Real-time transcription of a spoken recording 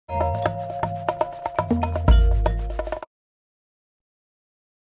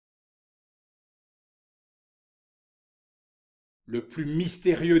Le plus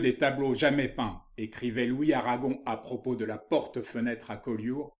mystérieux des tableaux jamais peints, écrivait Louis Aragon à propos de la porte-fenêtre à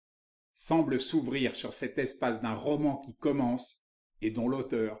Collioure, semble s'ouvrir sur cet espace d'un roman qui commence et dont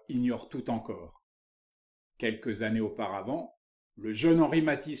l'auteur ignore tout encore. Quelques années auparavant, le jeune Henri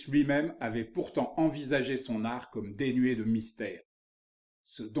Matisse lui-même avait pourtant envisagé son art comme dénué de mystère.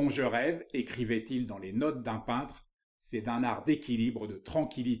 Ce dont je rêve, écrivait-il dans les notes d'un peintre, c'est d'un art d'équilibre, de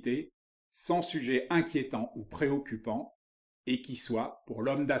tranquillité, sans sujet inquiétant ou préoccupant, et qui soit, pour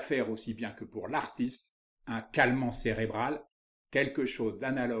l'homme d'affaires aussi bien que pour l'artiste, un calmant cérébral, quelque chose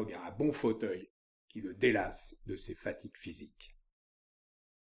d'analogue à un bon fauteuil qui le délasse de ses fatigues physiques.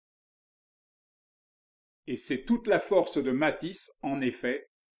 Et c'est toute la force de Matisse, en effet,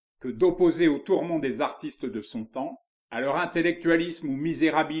 que d'opposer aux tourments des artistes de son temps, à leur intellectualisme ou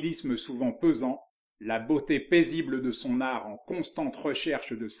misérabilisme souvent pesant, la beauté paisible de son art en constante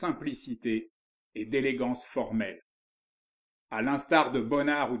recherche de simplicité et d'élégance formelle. À l'instar de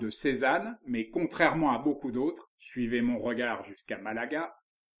Bonnard ou de Cézanne, mais contrairement à beaucoup d'autres, suivez mon regard jusqu'à Malaga,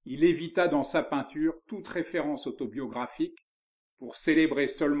 il évita dans sa peinture toute référence autobiographique pour célébrer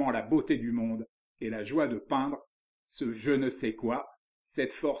seulement la beauté du monde et la joie de peindre ce je ne sais quoi,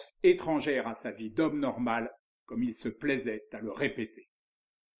 cette force étrangère à sa vie d'homme normal, comme il se plaisait à le répéter.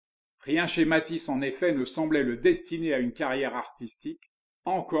 Rien chez Matisse en effet ne semblait le destiner à une carrière artistique,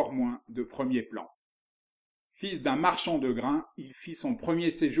 encore moins de premier plan. Fils d'un marchand de grains, il fit son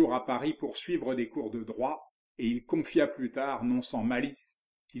premier séjour à Paris pour suivre des cours de droit, et il confia plus tard, non sans malice,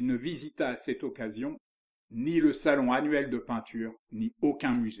 qu'il ne visita à cette occasion ni le salon annuel de peinture, ni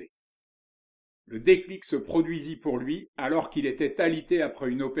aucun musée. Le déclic se produisit pour lui alors qu'il était alité après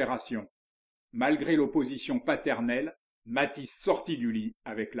une opération. Malgré l'opposition paternelle, Matisse sortit du lit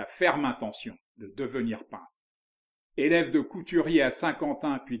avec la ferme intention de devenir peintre. Élève de couturier à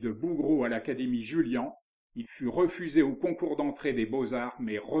Saint-Quentin puis de Bouguereau à l'Académie Julian, il fut refusé au concours d'entrée des Beaux-Arts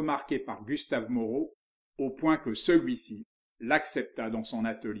mais remarqué par Gustave Moreau, au point que celui-ci l'accepta dans son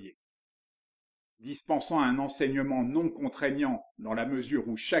atelier. Dispensant un enseignement non contraignant dans la mesure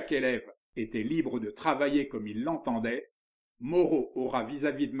où chaque élève était libre de travailler comme il l'entendait, Moreau aura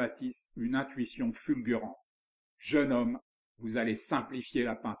vis-à-vis de Matisse une intuition fulgurante. Jeune homme, vous allez simplifier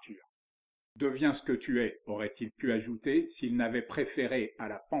la peinture. Deviens ce que tu es, aurait-il pu ajouter s'il n'avait préféré à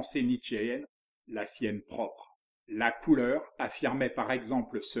la pensée nietzschéenne la sienne propre. La couleur, affirmait par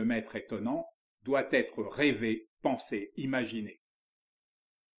exemple ce maître étonnant, doit être rêvée, pensée, imaginée.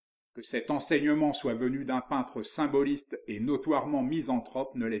 Que cet enseignement soit venu d'un peintre symboliste et notoirement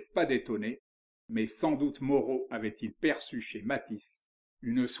misanthrope ne laisse pas d'étonner, mais sans doute Moreau avait-il perçu chez Matisse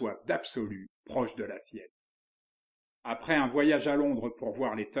une soif d'absolu proche de la sienne. Après un voyage à Londres pour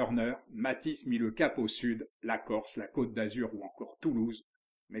voir les Turner, Matisse mit le cap au sud, la Corse, la Côte d'Azur ou encore Toulouse,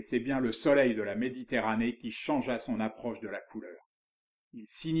 mais c'est bien le soleil de la Méditerranée qui changea son approche de la couleur. Il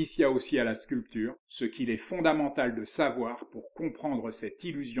s'initia aussi à la sculpture, ce qu'il est fondamental de savoir pour comprendre cette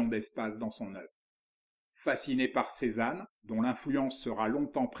illusion d'espace dans son œuvre. Fasciné par Cézanne, dont l'influence sera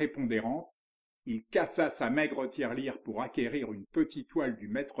longtemps prépondérante, il cassa sa maigre tirelire pour acquérir une petite toile du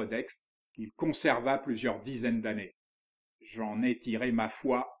maître d'Aix qu'il conserva plusieurs dizaines d'années. J'en ai tiré ma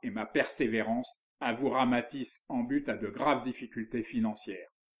foi et ma persévérance, avouera Matisse en but à de graves difficultés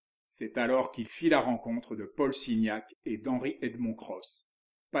financières. C'est alors qu'il fit la rencontre de Paul Signac et d'Henri Edmond Cross.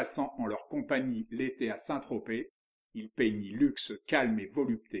 Passant en leur compagnie l'été à Saint-Tropez, il peignit luxe, calme et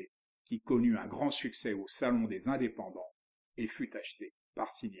volupté, qui connut un grand succès au Salon des Indépendants et fut acheté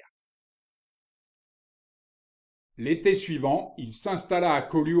par Signac. L'été suivant, il s'installa à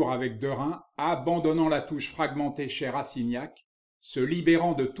Collioure avec Derain, abandonnant la touche fragmentée chère à Signac, se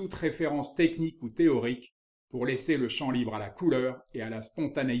libérant de toute référence technique ou théorique pour laisser le champ libre à la couleur et à la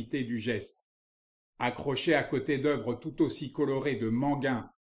spontanéité du geste. Accroché à côté d'œuvres tout aussi colorées de Manguin,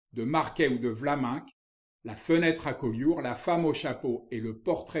 de Marquet ou de Vlaminck, La fenêtre à Collioure, La femme au chapeau et le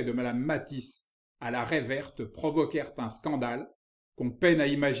portrait de Madame Matisse à la raie verte provoquèrent un scandale qu'on peine à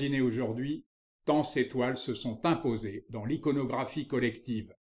imaginer aujourd'hui, tant ces toiles se sont imposées dans l'iconographie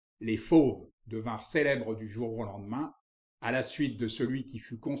collective. Les fauves devinrent célèbres du jour au lendemain, à la suite de celui qui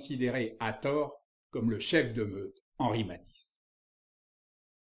fut considéré à tort comme le chef de meute, Henri Matisse.